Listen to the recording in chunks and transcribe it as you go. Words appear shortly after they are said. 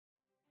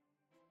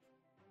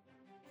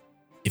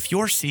If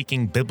you're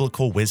seeking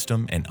biblical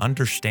wisdom and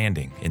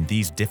understanding in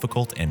these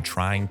difficult and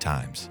trying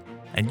times,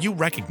 and you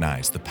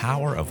recognize the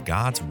power of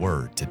God's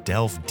Word to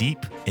delve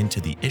deep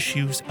into the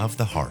issues of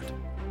the heart,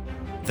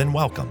 then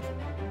welcome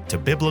to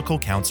Biblical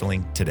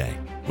Counseling Today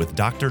with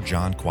Dr.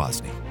 John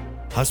Kwasny,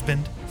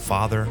 husband,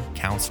 father,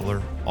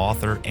 counselor,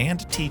 author,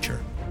 and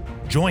teacher.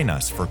 Join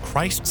us for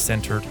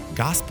Christ-centered,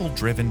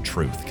 gospel-driven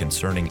truth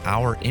concerning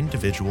our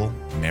individual,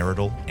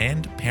 marital,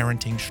 and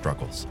parenting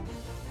struggles.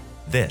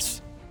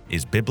 This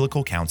is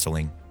Biblical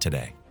Counseling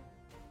Today.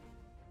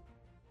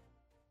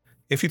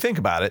 If you think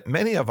about it,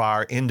 many of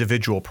our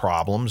individual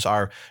problems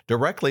are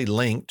directly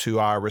linked to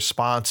our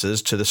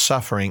responses to the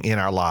suffering in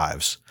our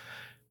lives.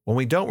 When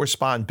we don't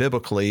respond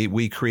biblically,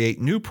 we create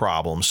new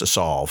problems to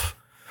solve.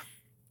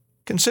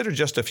 Consider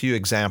just a few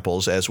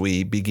examples as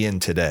we begin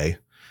today.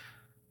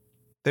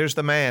 There's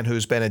the man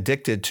who's been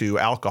addicted to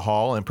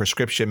alcohol and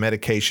prescription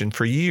medication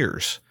for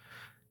years.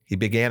 He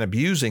began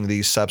abusing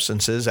these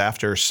substances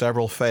after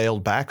several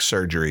failed back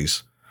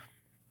surgeries.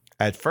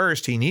 At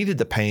first, he needed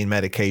the pain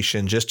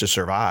medication just to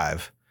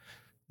survive.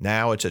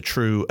 Now it's a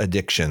true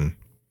addiction.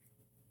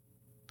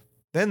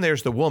 Then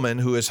there's the woman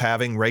who is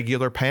having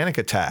regular panic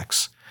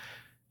attacks.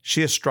 She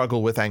has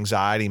struggled with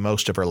anxiety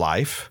most of her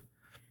life.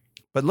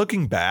 But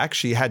looking back,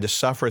 she had to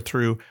suffer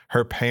through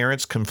her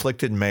parents'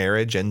 conflicted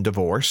marriage and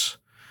divorce.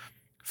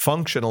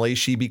 Functionally,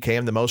 she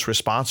became the most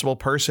responsible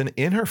person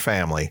in her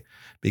family,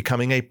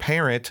 becoming a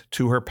parent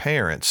to her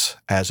parents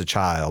as a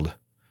child.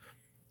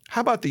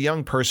 How about the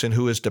young person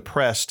who is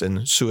depressed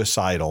and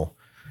suicidal?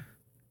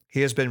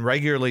 He has been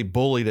regularly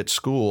bullied at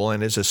school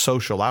and is a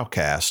social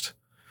outcast.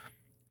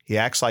 He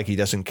acts like he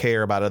doesn't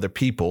care about other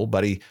people,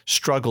 but he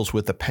struggles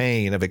with the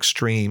pain of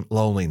extreme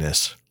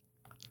loneliness.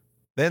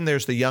 Then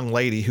there's the young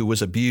lady who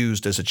was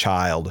abused as a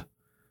child.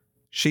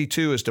 She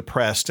too is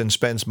depressed and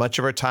spends much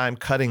of her time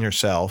cutting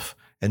herself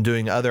and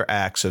doing other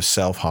acts of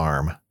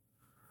self-harm.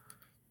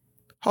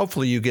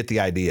 Hopefully you get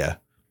the idea.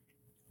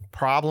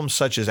 Problems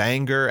such as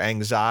anger,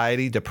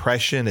 anxiety,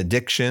 depression,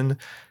 addiction,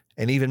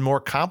 and even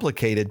more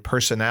complicated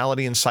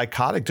personality and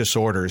psychotic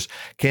disorders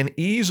can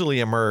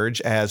easily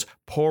emerge as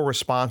poor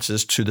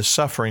responses to the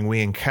suffering we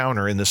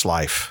encounter in this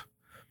life.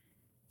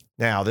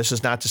 Now, this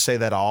is not to say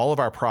that all of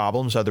our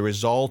problems are the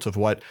result of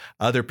what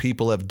other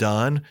people have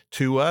done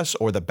to us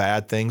or the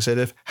bad things that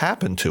have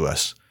happened to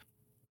us.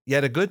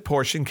 Yet a good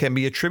portion can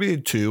be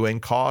attributed to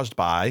and caused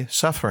by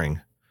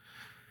suffering.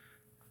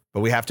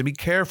 But we have to be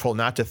careful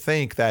not to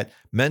think that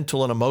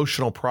mental and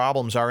emotional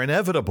problems are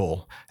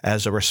inevitable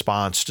as a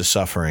response to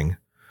suffering.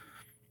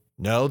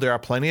 No, there are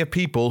plenty of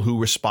people who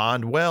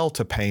respond well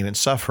to pain and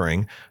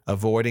suffering,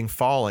 avoiding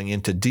falling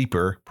into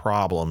deeper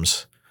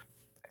problems.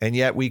 And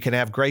yet we can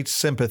have great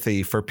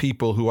sympathy for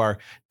people who are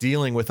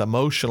dealing with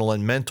emotional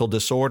and mental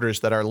disorders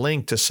that are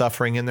linked to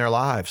suffering in their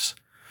lives.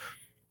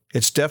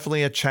 It's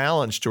definitely a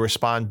challenge to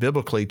respond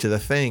biblically to the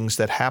things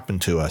that happen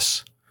to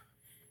us.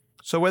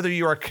 So whether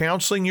you are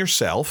counseling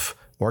yourself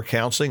or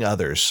counseling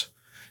others,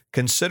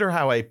 consider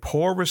how a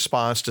poor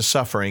response to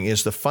suffering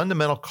is the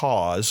fundamental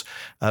cause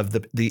of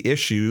the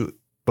issue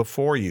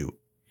before you.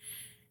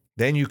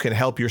 Then you can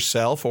help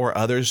yourself or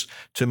others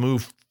to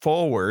move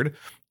forward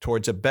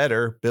towards a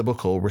better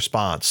biblical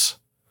response.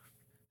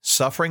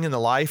 Suffering in the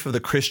life of the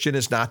Christian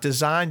is not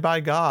designed by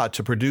God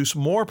to produce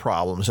more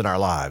problems in our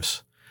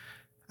lives.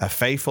 A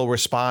faithful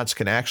response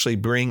can actually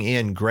bring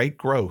in great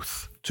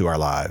growth to our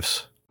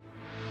lives.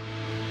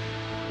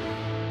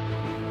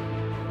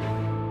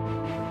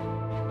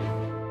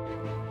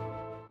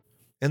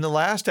 In the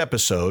last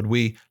episode,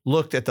 we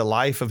looked at the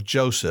life of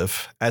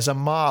Joseph as a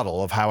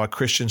model of how a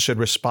Christian should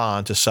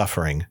respond to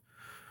suffering.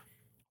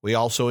 We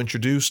also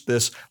introduced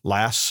this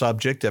last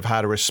subject of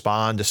how to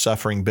respond to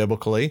suffering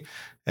biblically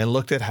and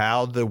looked at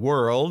how the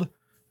world,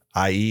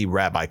 i.e.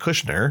 Rabbi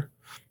Kushner,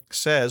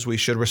 says we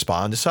should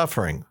respond to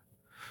suffering.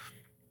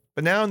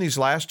 But now in these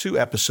last two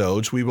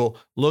episodes, we will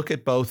look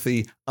at both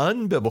the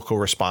unbiblical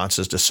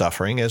responses to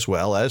suffering as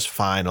well as,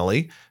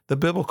 finally, the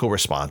biblical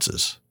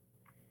responses.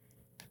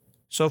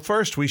 So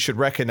first, we should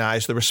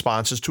recognize the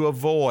responses to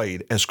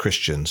avoid as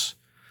Christians.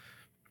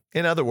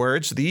 In other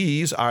words,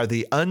 these are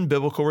the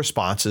unbiblical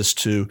responses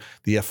to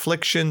the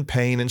affliction,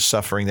 pain, and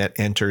suffering that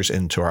enters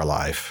into our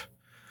life.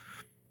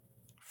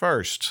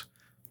 First,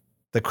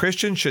 the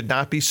Christian should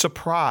not be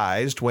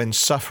surprised when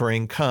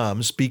suffering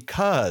comes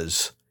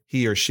because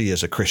he or she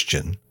is a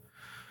Christian.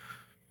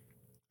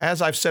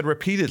 As I've said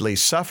repeatedly,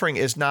 suffering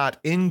is not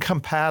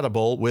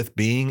incompatible with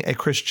being a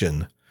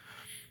Christian.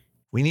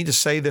 We need to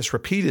say this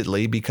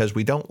repeatedly because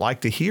we don't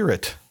like to hear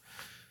it.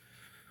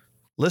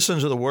 Listen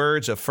to the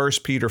words of 1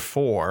 Peter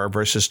 4,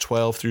 verses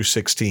 12 through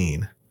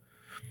 16.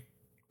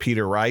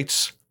 Peter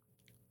writes,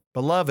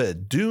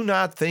 "Beloved, do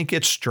not think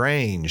it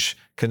strange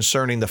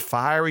concerning the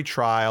fiery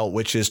trial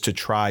which is to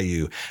try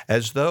you,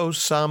 as though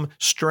some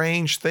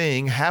strange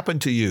thing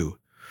happened to you.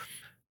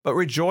 But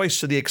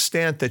rejoice to the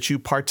extent that you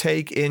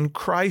partake in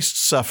Christ's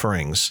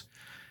sufferings,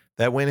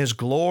 that when his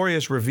glory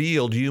is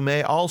revealed, you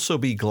may also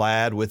be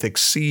glad with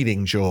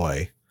exceeding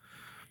joy.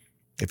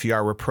 If you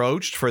are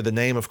reproached for the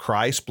name of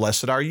Christ,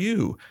 blessed are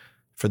you,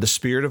 for the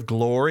Spirit of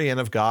glory and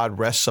of God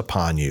rests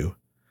upon you.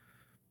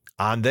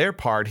 On their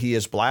part he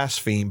is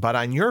blasphemed, but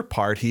on your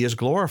part he is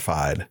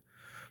glorified.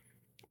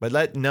 But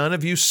let none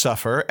of you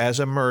suffer as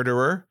a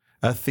murderer,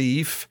 a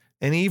thief,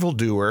 an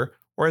evildoer,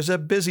 or as a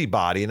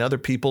busybody in other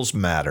people's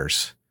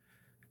matters.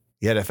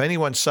 Yet if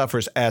anyone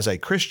suffers as a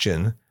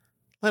Christian,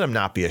 let him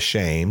not be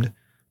ashamed,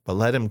 but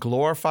let him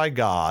glorify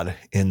God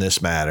in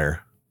this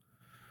matter.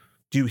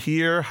 Do you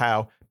hear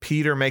how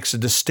Peter makes a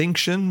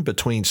distinction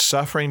between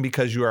suffering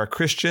because you are a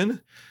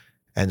Christian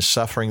and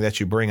suffering that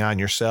you bring on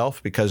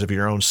yourself because of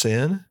your own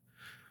sin?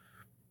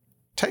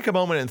 Take a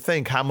moment and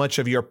think how much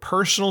of your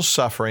personal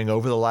suffering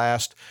over the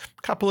last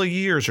couple of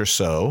years or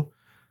so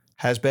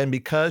has been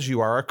because you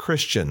are a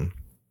Christian.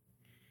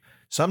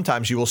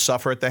 Sometimes you will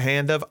suffer at the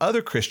hand of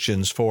other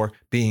Christians for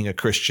being a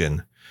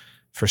Christian,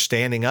 for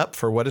standing up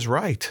for what is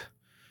right.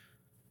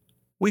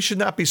 We should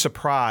not be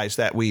surprised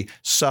that we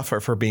suffer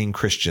for being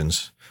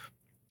Christians.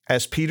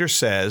 As Peter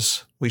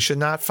says, we should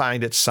not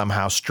find it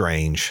somehow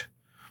strange.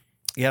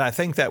 Yet I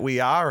think that we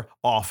are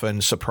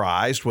often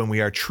surprised when we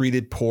are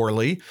treated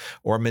poorly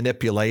or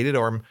manipulated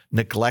or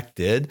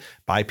neglected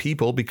by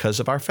people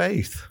because of our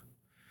faith.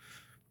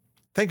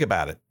 Think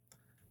about it.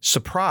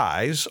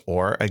 Surprise,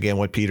 or again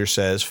what Peter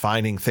says,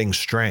 finding things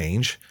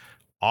strange,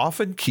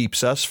 often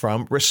keeps us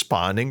from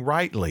responding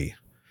rightly.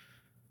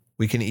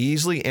 We can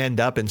easily end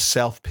up in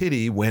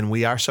self-pity when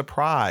we are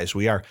surprised.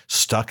 We are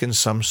stuck in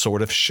some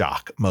sort of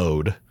shock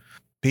mode.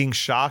 Being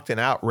shocked and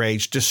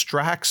outraged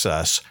distracts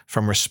us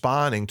from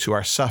responding to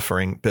our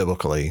suffering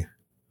biblically.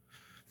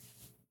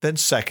 Then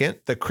second,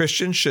 the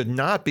Christian should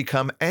not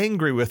become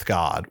angry with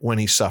God when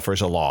he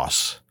suffers a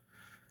loss.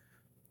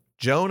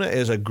 Jonah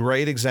is a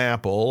great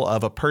example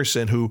of a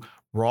person who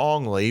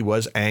wrongly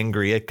was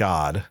angry at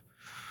God.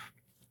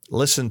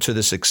 Listen to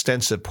this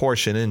extensive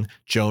portion in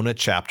Jonah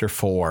chapter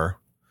 4.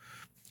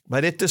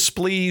 But it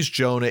displeased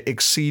Jonah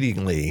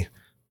exceedingly,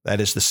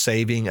 that is the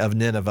saving of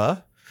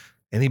Nineveh,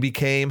 and he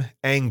became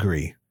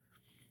angry.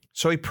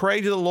 So he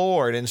prayed to the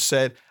Lord and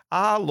said,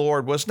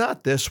 Lord, was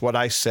not this what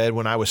I said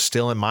when I was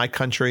still in my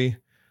country?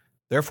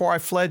 Therefore I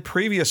fled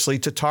previously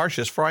to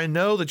Tarshish, for I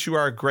know that you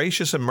are a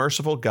gracious and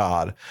merciful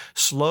God,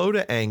 slow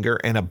to anger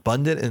and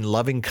abundant in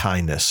loving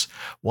kindness,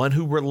 one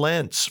who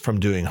relents from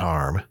doing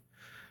harm.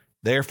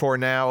 Therefore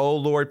now, O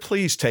Lord,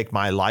 please take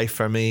my life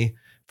from me,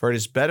 for it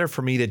is better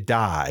for me to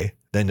die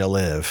than to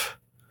live.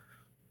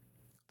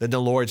 Then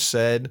the Lord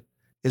said,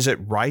 Is it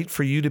right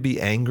for you to be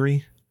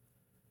angry?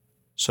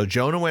 So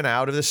Jonah went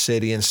out of the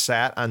city and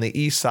sat on the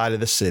east side of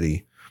the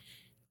city.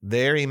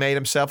 There he made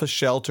himself a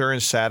shelter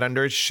and sat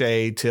under its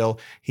shade till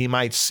he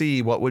might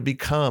see what would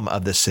become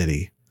of the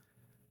city.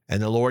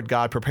 And the Lord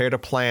God prepared a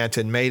plant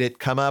and made it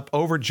come up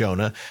over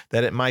Jonah,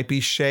 that it might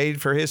be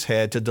shade for his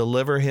head to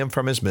deliver him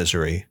from his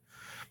misery.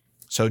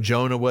 So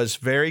Jonah was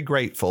very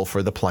grateful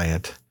for the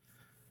plant.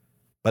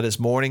 But as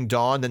morning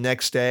dawned the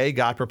next day,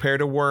 God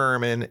prepared a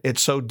worm, and it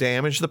so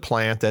damaged the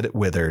plant that it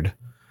withered.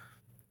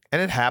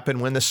 And it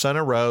happened when the sun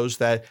arose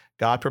that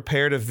God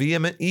prepared a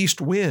vehement east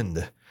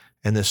wind,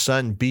 and the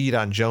sun beat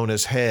on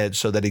Jonah's head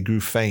so that he grew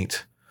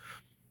faint.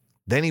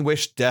 Then he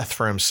wished death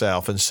for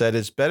himself and said,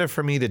 It's better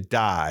for me to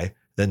die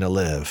than to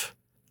live.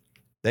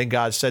 Then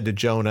God said to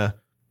Jonah,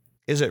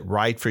 Is it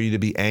right for you to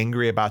be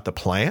angry about the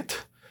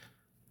plant?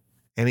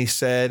 And he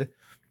said,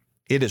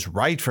 It is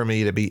right for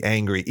me to be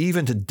angry,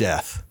 even to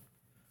death.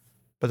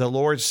 But the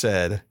Lord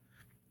said,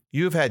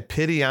 You have had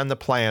pity on the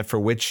plant for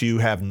which you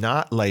have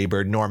not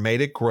labored, nor made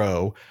it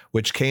grow,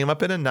 which came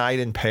up in a night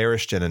and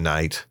perished in a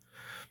night.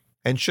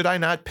 And should I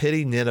not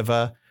pity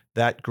Nineveh,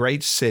 that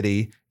great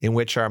city, in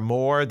which are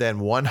more than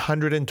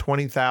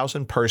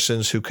 120,000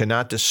 persons who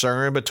cannot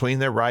discern between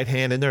their right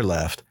hand and their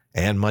left,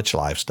 and much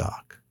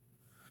livestock?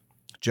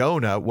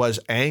 Jonah was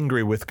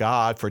angry with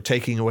God for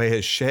taking away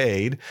his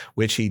shade,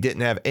 which he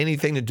didn't have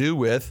anything to do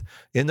with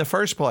in the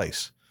first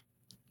place.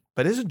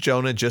 But isn't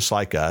Jonah just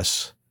like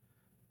us?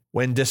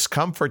 When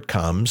discomfort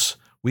comes,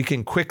 we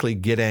can quickly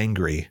get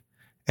angry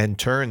and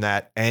turn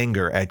that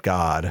anger at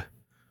God.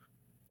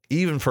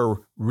 Even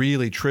for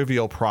really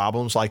trivial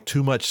problems like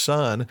too much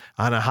sun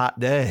on a hot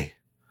day.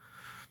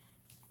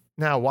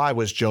 Now, why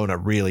was Jonah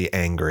really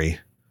angry?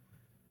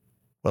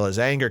 Well, his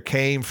anger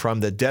came from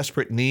the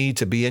desperate need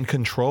to be in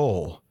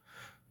control,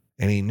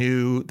 and he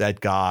knew that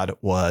God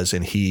was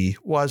and he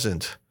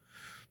wasn't.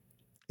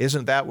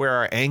 Isn't that where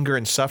our anger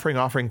and suffering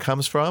offering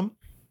comes from?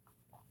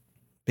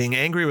 Being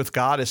angry with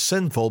God is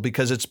sinful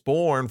because it's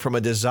born from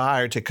a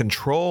desire to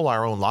control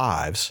our own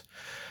lives,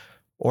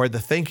 or the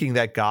thinking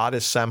that God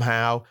is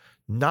somehow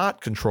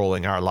not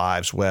controlling our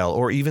lives well,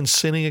 or even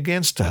sinning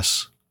against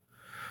us.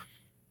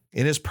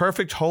 In his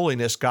perfect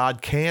holiness,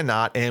 God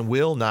cannot and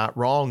will not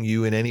wrong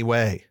you in any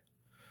way.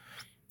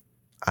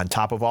 On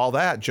top of all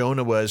that,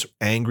 Jonah was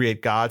angry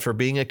at God for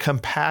being a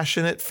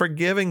compassionate,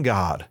 forgiving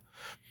God.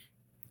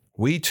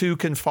 We too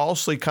can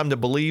falsely come to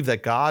believe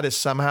that God is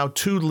somehow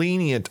too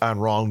lenient on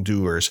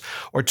wrongdoers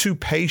or too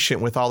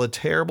patient with all the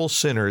terrible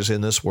sinners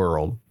in this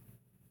world.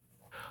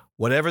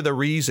 Whatever the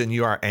reason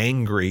you are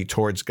angry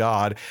towards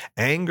God,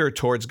 anger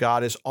towards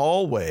God is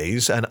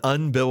always an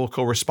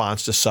unbiblical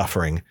response to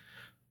suffering,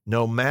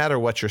 no matter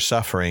what your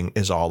suffering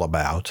is all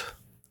about.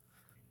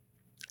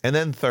 And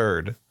then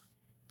third,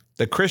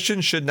 the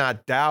Christian should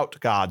not doubt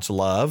God's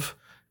love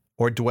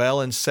or dwell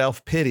in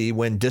self-pity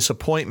when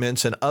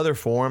disappointments and other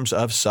forms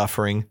of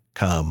suffering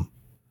come.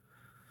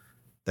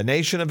 The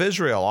nation of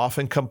Israel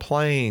often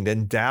complained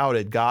and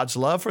doubted God's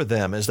love for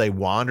them as they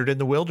wandered in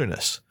the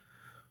wilderness.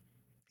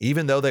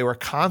 Even though they were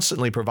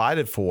constantly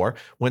provided for,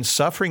 when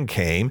suffering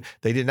came,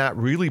 they did not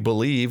really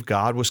believe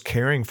God was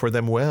caring for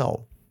them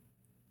well.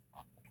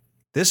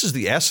 This is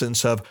the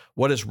essence of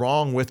what is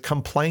wrong with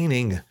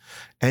complaining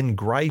and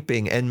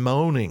griping and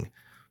moaning.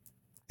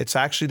 It's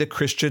actually the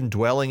Christian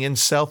dwelling in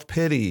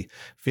self-pity,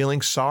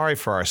 feeling sorry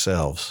for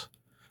ourselves,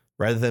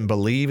 rather than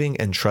believing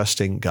and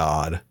trusting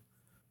God.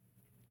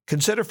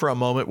 Consider for a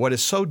moment what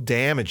is so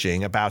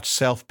damaging about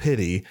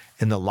self-pity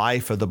in the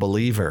life of the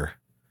believer.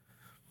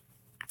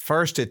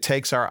 First, it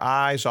takes our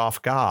eyes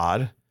off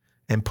God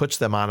and puts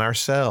them on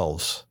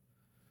ourselves.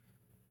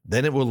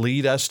 Then it will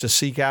lead us to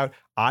seek out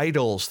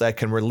idols that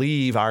can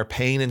relieve our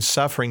pain and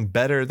suffering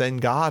better than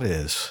God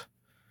is.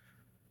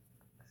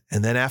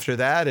 And then after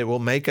that, it will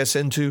make us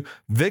into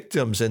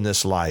victims in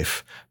this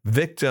life,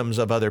 victims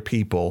of other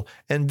people,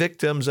 and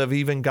victims of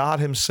even God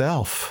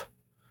himself.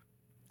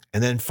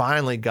 And then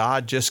finally,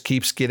 God just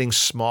keeps getting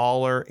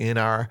smaller in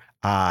our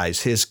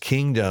eyes. His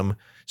kingdom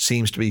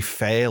seems to be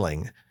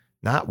failing,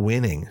 not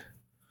winning.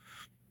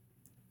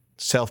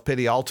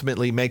 Self-pity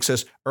ultimately makes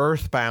us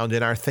earthbound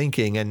in our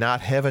thinking and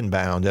not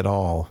heaven-bound at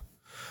all.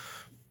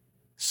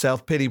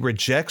 Self-pity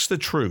rejects the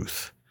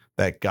truth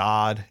that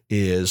God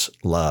is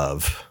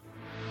love.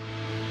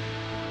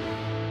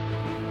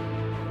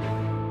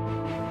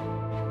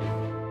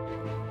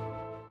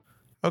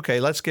 Okay,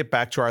 let's get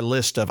back to our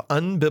list of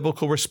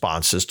unbiblical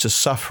responses to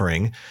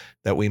suffering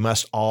that we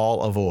must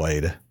all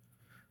avoid.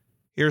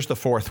 Here's the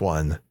fourth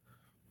one.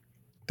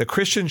 The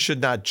Christian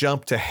should not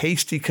jump to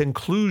hasty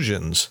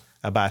conclusions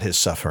about his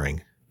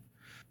suffering.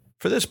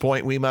 For this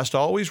point, we must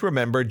always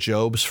remember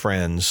Job's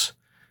friends,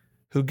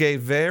 who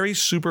gave very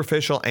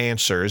superficial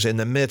answers in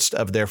the midst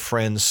of their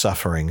friend's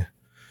suffering.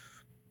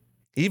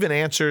 Even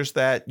answers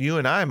that you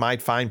and I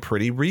might find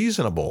pretty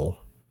reasonable.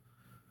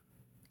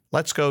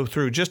 Let's go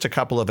through just a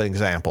couple of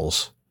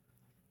examples.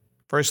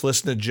 First,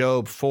 listen to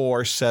Job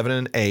 4, 7,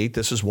 and 8.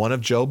 This is one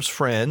of Job's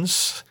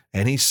friends,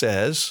 and he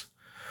says,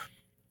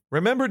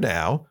 "Remember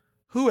now,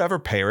 who ever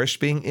perished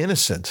being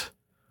innocent?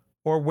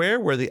 Or where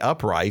were the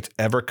upright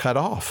ever cut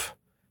off?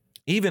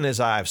 Even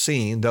as I have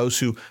seen, those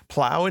who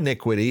plow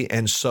iniquity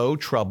and sow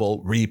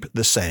trouble reap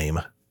the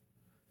same."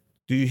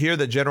 Do you hear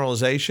the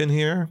generalization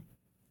here?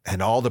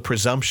 And all the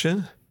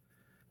presumption?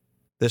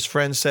 This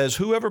friend says,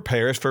 whoever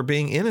perished for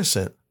being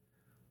innocent.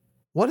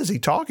 What is he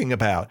talking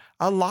about?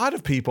 A lot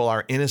of people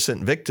are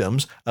innocent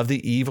victims of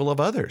the evil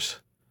of others.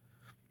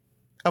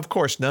 Of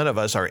course, none of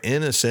us are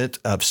innocent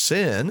of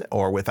sin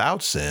or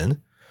without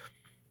sin,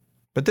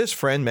 but this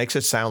friend makes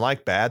it sound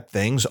like bad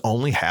things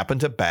only happen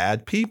to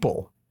bad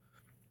people.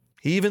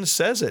 He even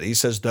says it. He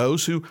says,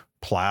 those who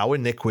plow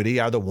iniquity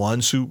are the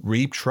ones who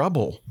reap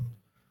trouble.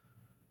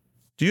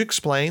 Do you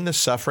explain the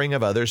suffering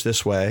of others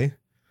this way?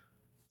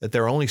 That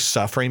they're only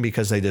suffering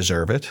because they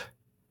deserve it?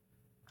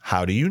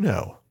 How do you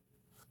know?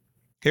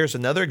 Here's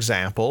another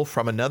example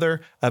from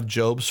another of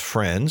Job's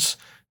friends,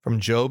 from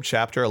Job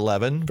chapter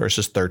 11,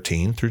 verses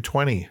 13 through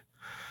 20.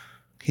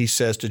 He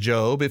says to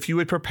Job, "If you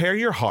would prepare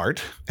your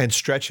heart and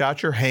stretch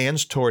out your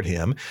hands toward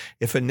him,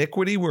 if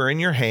iniquity were in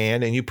your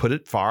hand and you put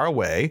it far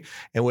away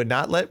and would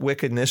not let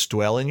wickedness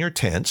dwell in your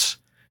tents,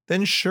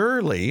 then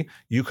surely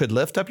you could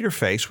lift up your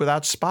face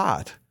without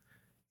spot.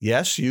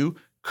 Yes, you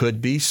could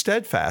be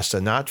steadfast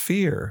and not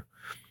fear,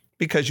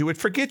 because you would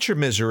forget your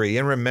misery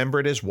and remember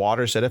it as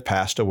waters that have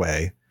passed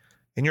away,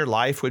 and your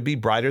life would be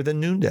brighter than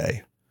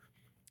noonday.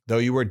 Though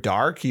you were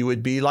dark, you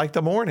would be like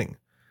the morning,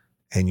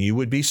 and you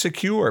would be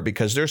secure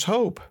because there's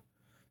hope.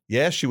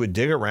 Yes, you would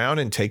dig around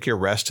and take your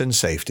rest in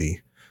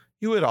safety.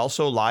 You would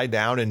also lie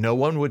down and no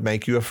one would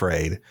make you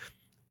afraid.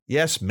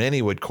 Yes,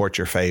 many would court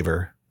your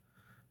favor.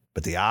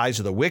 But the eyes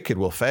of the wicked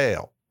will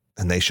fail,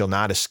 and they shall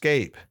not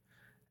escape,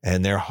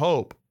 and their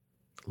hope,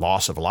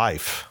 loss of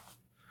life."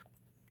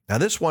 Now,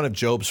 this one of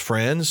Job's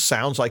friends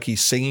sounds like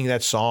he's singing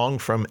that song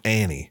from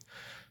Annie.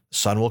 The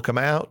sun will come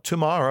out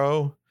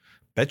tomorrow.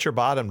 Bet your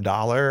bottom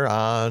dollar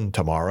on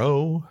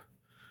tomorrow.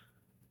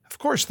 Of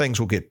course, things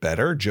will get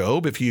better,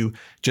 Job, if you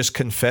just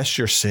confess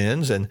your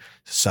sins and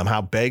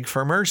somehow beg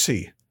for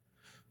mercy.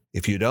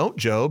 If you don't,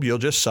 Job, you'll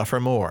just suffer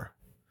more.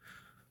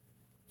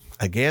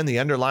 Again, the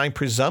underlying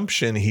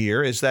presumption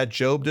here is that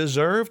Job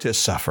deserved his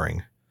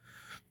suffering.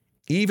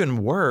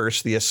 Even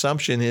worse, the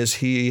assumption is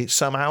he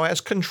somehow has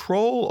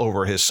control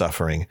over his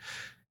suffering.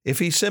 If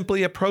he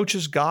simply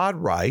approaches God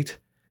right,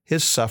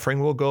 his suffering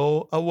will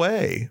go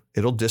away.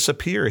 It'll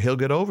disappear. He'll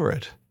get over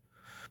it.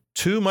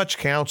 Too much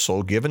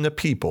counsel given to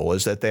people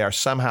is that they are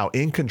somehow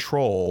in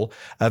control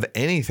of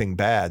anything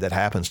bad that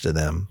happens to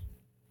them.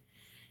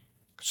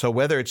 So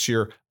whether it's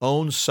your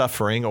own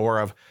suffering or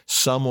of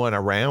someone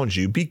around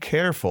you, be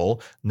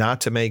careful not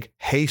to make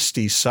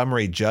hasty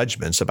summary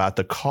judgments about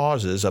the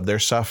causes of their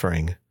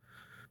suffering.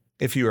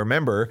 If you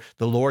remember,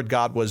 the Lord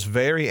God was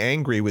very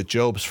angry with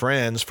Job's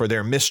friends for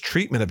their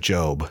mistreatment of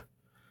Job.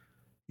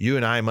 You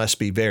and I must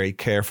be very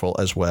careful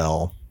as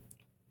well.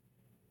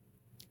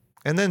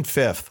 And then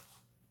fifth,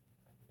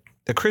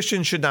 the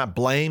Christian should not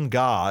blame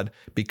God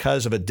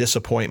because of a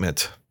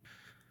disappointment.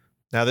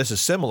 Now, this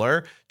is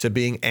similar to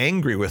being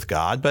angry with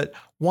God, but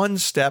one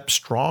step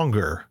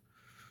stronger.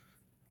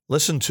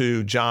 Listen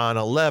to John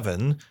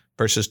 11,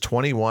 verses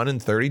 21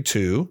 and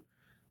 32.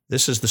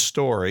 This is the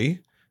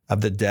story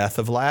of the death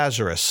of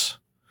Lazarus.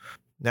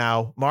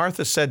 Now,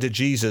 Martha said to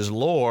Jesus,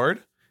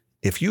 "Lord,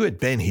 if you had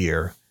been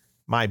here,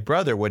 my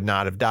brother would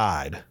not have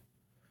died."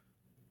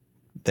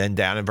 Then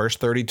down in verse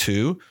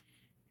 32,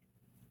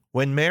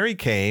 when Mary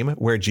came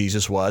where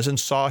Jesus was and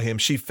saw him,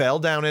 she fell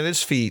down at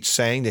his feet,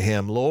 saying to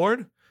him,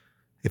 "Lord,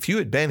 if you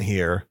had been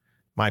here,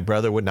 my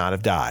brother would not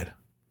have died."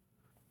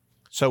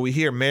 So we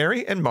hear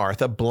Mary and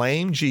Martha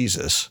blame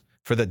Jesus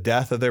for the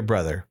death of their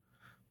brother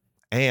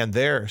and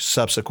their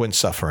subsequent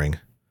suffering.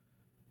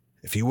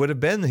 If you would have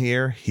been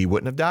here, he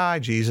wouldn't have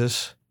died,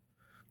 Jesus.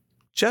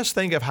 Just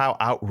think of how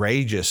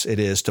outrageous it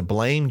is to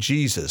blame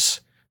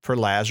Jesus for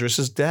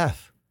Lazarus'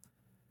 death.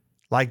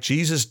 Like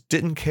Jesus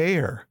didn't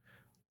care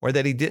or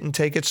that he didn't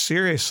take it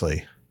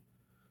seriously.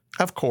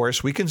 Of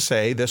course, we can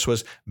say this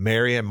was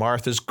Mary and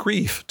Martha's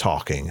grief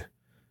talking,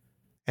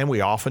 and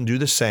we often do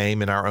the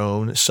same in our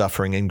own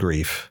suffering and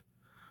grief.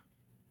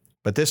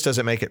 But this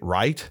doesn't make it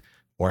right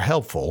or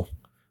helpful,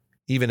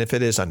 even if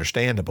it is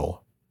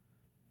understandable.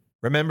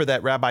 Remember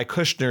that Rabbi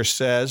Kushner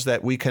says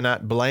that we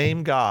cannot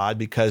blame God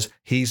because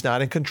he's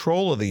not in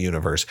control of the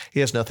universe. He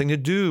has nothing to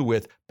do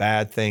with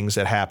bad things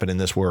that happen in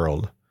this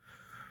world.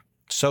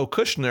 So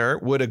Kushner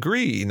would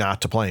agree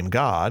not to blame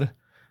God,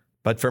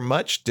 but for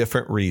much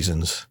different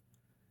reasons.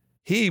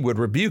 He would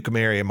rebuke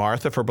Mary and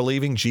Martha for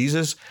believing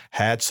Jesus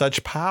had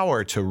such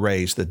power to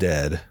raise the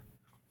dead.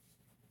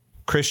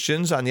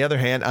 Christians, on the other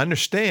hand,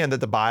 understand that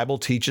the Bible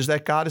teaches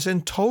that God is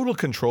in total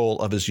control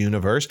of his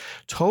universe,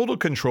 total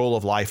control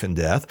of life and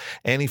death,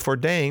 and he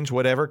foreordains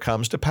whatever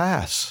comes to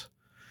pass.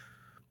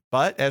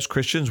 But as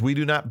Christians, we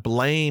do not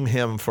blame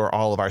him for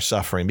all of our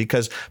suffering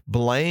because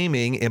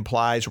blaming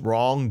implies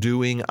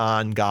wrongdoing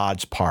on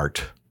God's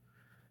part.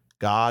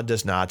 God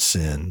does not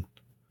sin.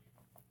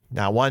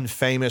 Now, one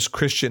famous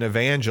Christian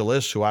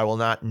evangelist, who I will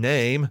not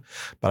name,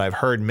 but I've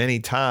heard many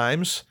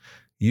times,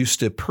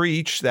 used to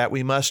preach that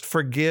we must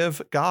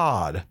forgive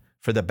God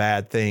for the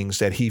bad things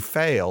that he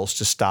fails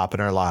to stop in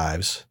our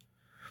lives.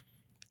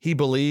 He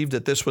believed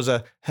that this was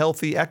a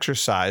healthy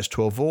exercise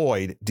to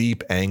avoid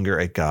deep anger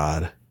at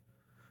God.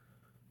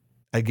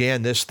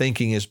 Again, this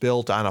thinking is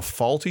built on a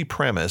faulty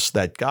premise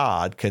that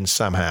God can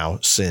somehow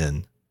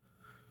sin.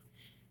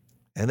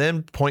 And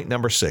then point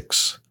number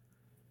 6.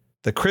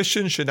 The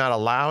Christian should not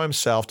allow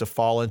himself to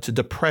fall into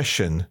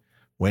depression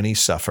when he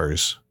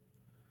suffers.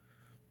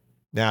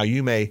 Now,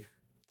 you may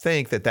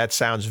think that that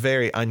sounds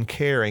very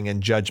uncaring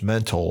and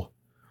judgmental.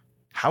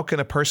 How can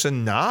a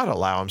person not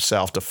allow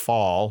himself to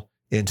fall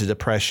into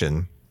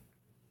depression?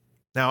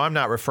 Now, I'm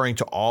not referring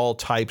to all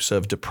types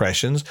of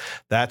depressions.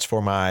 That's for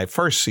my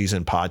first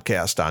season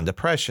podcast on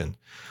depression.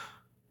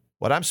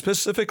 What I'm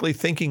specifically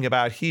thinking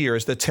about here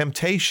is the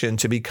temptation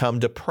to become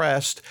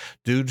depressed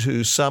due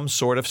to some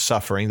sort of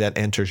suffering that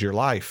enters your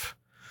life.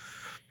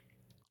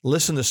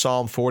 Listen to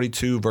Psalm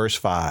 42, verse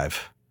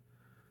 5.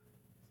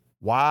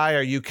 Why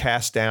are you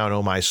cast down,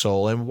 O my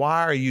soul, and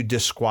why are you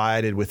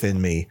disquieted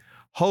within me?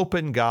 Hope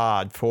in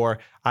God, for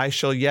I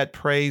shall yet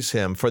praise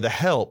him for the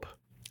help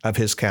of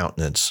his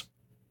countenance.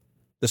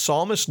 The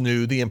psalmist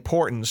knew the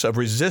importance of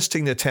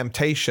resisting the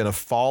temptation of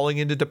falling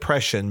into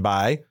depression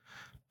by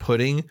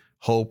putting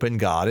hope in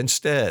God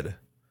instead.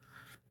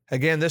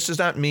 Again, this does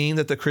not mean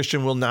that the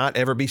Christian will not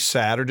ever be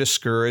sad or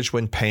discouraged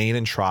when pain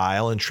and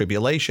trial and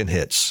tribulation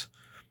hits.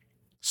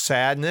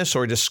 Sadness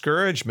or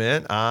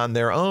discouragement on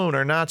their own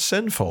are not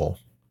sinful.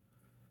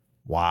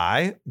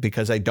 Why?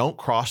 Because they don't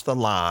cross the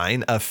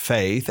line of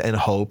faith and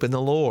hope in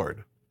the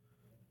Lord.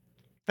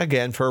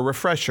 Again, for a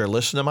refresher,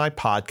 listen to my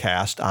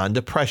podcast on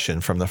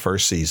depression from the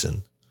first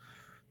season.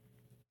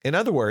 In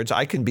other words,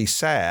 I can be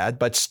sad,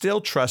 but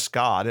still trust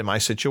God in my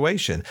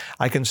situation.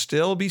 I can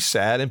still be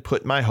sad and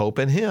put my hope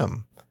in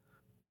him.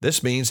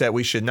 This means that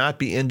we should not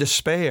be in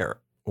despair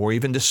or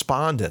even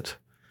despondent.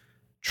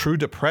 True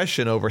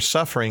depression over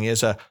suffering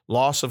is a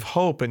loss of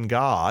hope in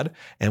God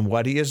and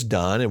what he has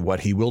done and what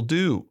he will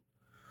do.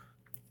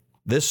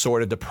 This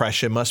sort of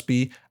depression must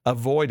be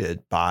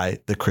avoided by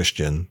the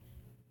Christian.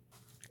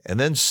 And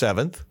then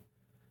 7th,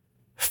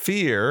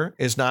 fear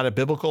is not a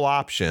biblical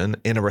option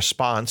in a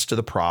response to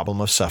the problem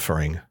of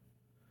suffering.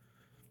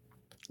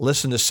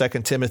 Listen to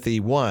 2 Timothy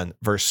 1,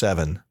 verse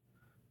 7.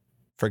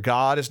 For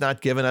God has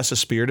not given us a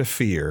spirit of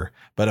fear,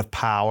 but of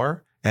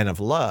power and of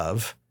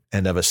love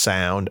and of a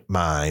sound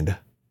mind.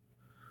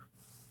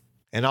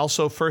 And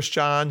also 1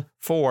 John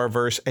 4,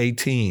 verse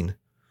 18.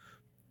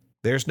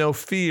 There's no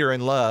fear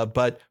in love,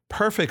 but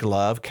perfect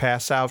love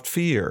casts out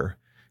fear,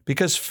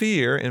 because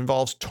fear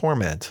involves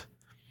torment.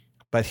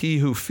 But he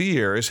who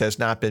fears has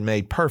not been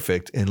made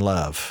perfect in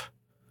love.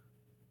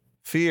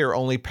 Fear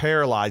only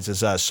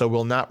paralyzes us, so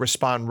we'll not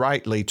respond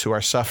rightly to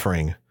our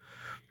suffering.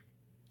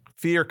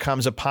 Fear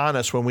comes upon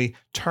us when we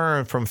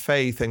turn from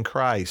faith in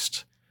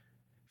Christ.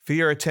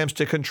 Fear attempts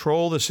to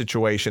control the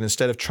situation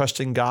instead of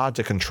trusting God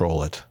to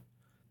control it.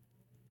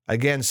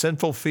 Again,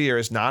 sinful fear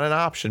is not an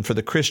option for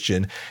the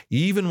Christian,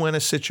 even when a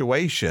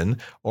situation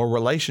or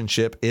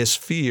relationship is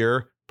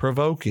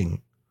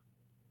fear-provoking.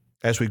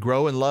 As we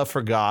grow in love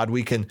for God,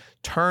 we can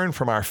turn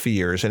from our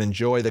fears and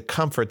enjoy the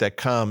comfort that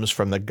comes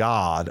from the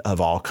God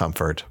of all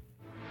comfort.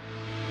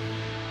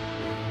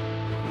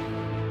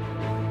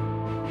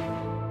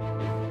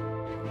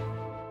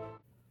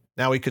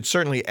 Now, we could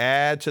certainly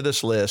add to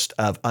this list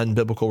of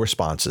unbiblical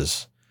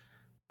responses,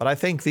 but I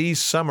think these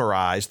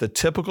summarize the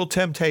typical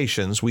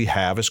temptations we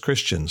have as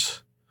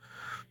Christians.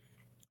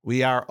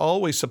 We are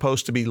always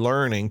supposed to be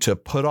learning to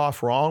put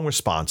off wrong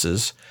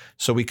responses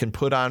so we can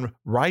put on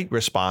right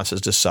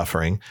responses to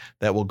suffering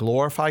that will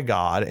glorify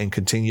God and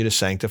continue to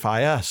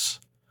sanctify us.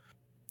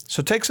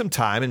 So take some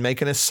time and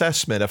make an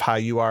assessment of how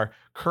you are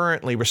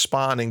currently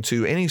responding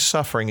to any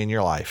suffering in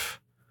your life.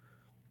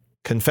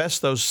 Confess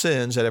those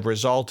sins that have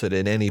resulted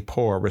in any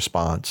poor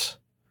response.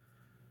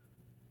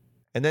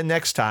 And then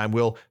next time,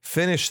 we'll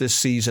finish this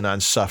season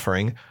on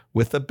suffering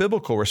with the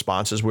biblical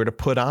responses we're to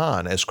put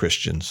on as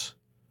Christians.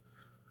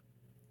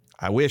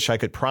 I wish I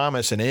could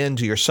promise an end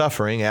to your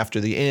suffering after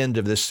the end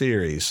of this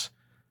series,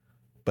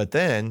 but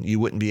then you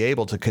wouldn't be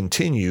able to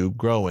continue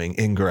growing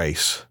in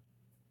grace.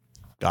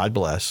 God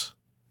bless.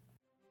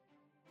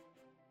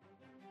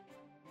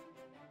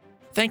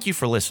 Thank you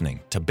for listening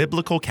to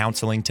Biblical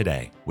Counseling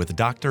Today with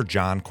Dr.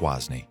 John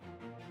Kwasny.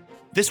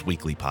 This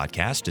weekly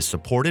podcast is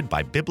supported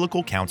by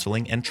Biblical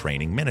Counseling and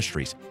Training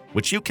Ministries,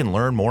 which you can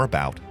learn more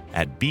about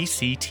at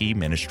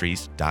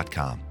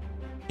bctministries.com.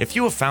 If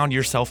you have found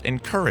yourself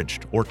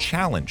encouraged or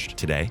challenged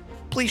today,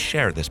 please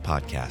share this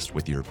podcast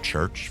with your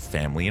church,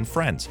 family, and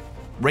friends.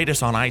 Rate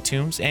us on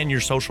iTunes and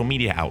your social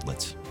media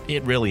outlets.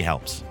 It really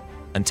helps.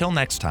 Until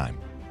next time,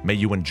 may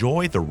you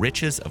enjoy the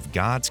riches of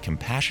God's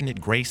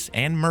compassionate grace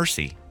and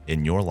mercy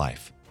in your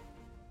life.